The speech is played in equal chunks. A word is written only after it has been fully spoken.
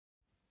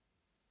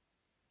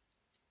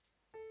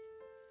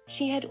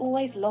She had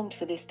always longed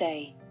for this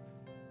day.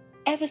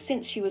 Ever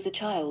since she was a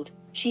child,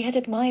 she had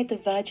admired the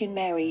Virgin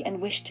Mary and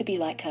wished to be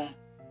like her.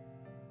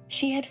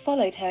 She had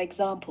followed her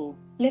example,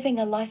 living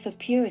a life of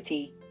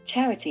purity,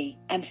 charity,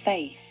 and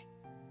faith.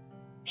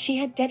 She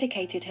had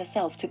dedicated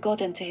herself to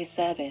God and to His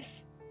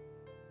service.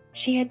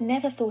 She had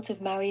never thought of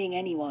marrying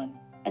anyone,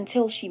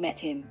 until she met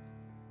him.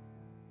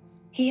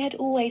 He had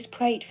always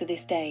prayed for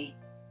this day.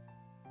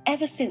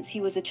 Ever since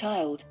he was a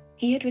child,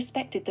 he had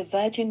respected the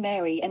Virgin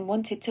Mary and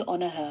wanted to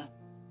honor her.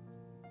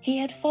 He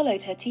had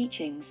followed her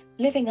teachings,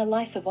 living a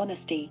life of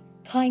honesty,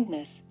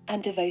 kindness,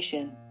 and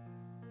devotion.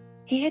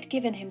 He had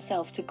given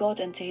himself to God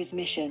and to his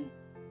mission.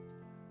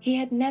 He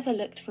had never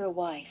looked for a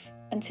wife,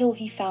 until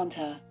he found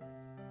her.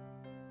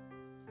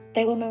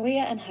 They were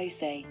Maria and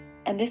José,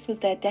 and this was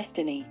their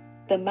destiny,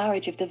 the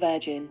marriage of the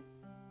Virgin.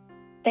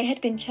 They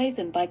had been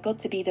chosen by God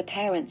to be the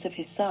parents of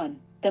His Son,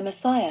 the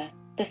Messiah,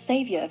 the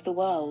Savior of the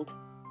world.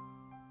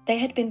 They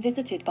had been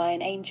visited by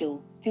an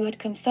angel, who had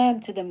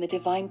confirmed to them the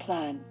divine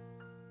plan.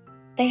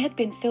 They had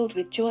been filled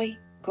with joy,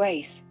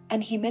 grace,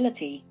 and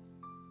humility.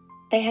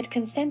 They had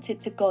consented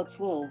to God's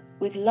will,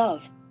 with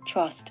love,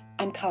 trust,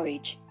 and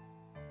courage.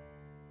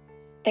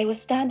 They were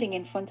standing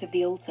in front of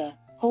the altar,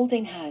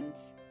 holding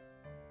hands.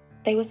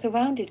 They were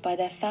surrounded by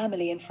their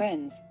family and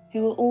friends,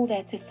 who were all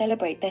there to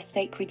celebrate their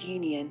sacred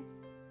union.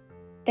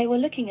 They were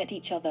looking at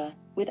each other,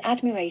 with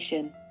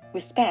admiration,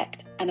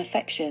 respect, and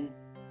affection.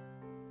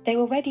 They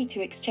were ready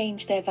to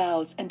exchange their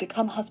vows and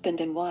become husband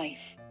and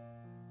wife.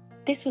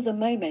 This was a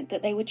moment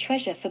that they would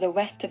treasure for the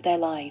rest of their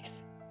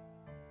lives.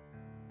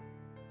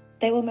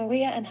 They were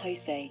Maria and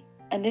José,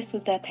 and this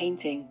was their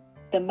painting,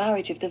 the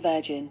marriage of the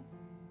Virgin.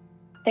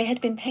 They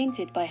had been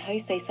painted by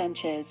José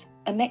Sánchez,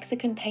 a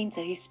Mexican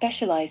painter who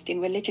specialized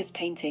in religious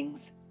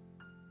paintings.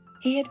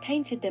 He had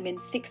painted them in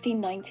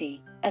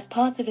 1690, as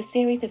part of a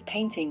series of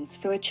paintings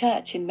for a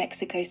church in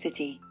Mexico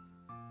City.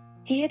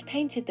 He had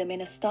painted them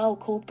in a style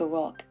called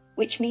Baroque,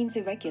 which means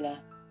irregular.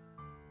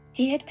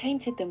 He had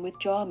painted them with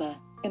drama,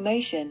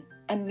 emotion,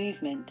 and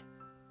movement.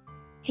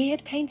 He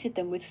had painted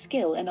them with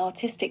skill and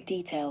artistic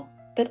detail,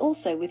 but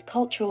also with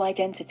cultural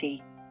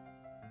identity.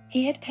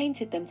 He had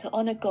painted them to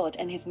honor God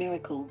and His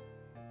miracle.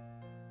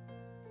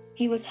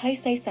 He was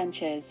José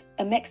Sánchez,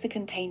 a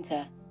Mexican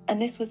painter,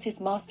 and this was his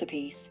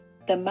masterpiece,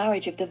 the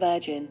marriage of the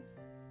Virgin.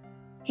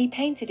 He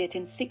painted it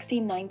in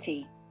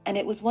 1690, and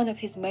it was one of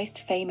his most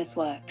famous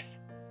works.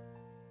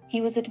 He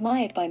was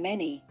admired by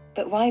many,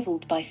 but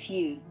rivaled by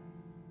few.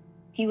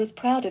 He was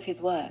proud of his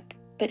work,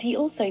 but he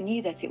also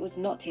knew that it was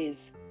not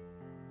his.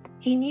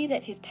 He knew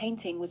that his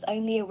painting was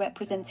only a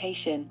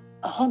representation,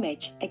 a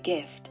homage, a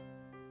gift.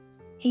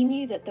 He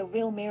knew that the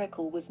real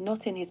miracle was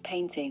not in his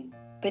painting,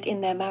 but in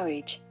their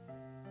marriage,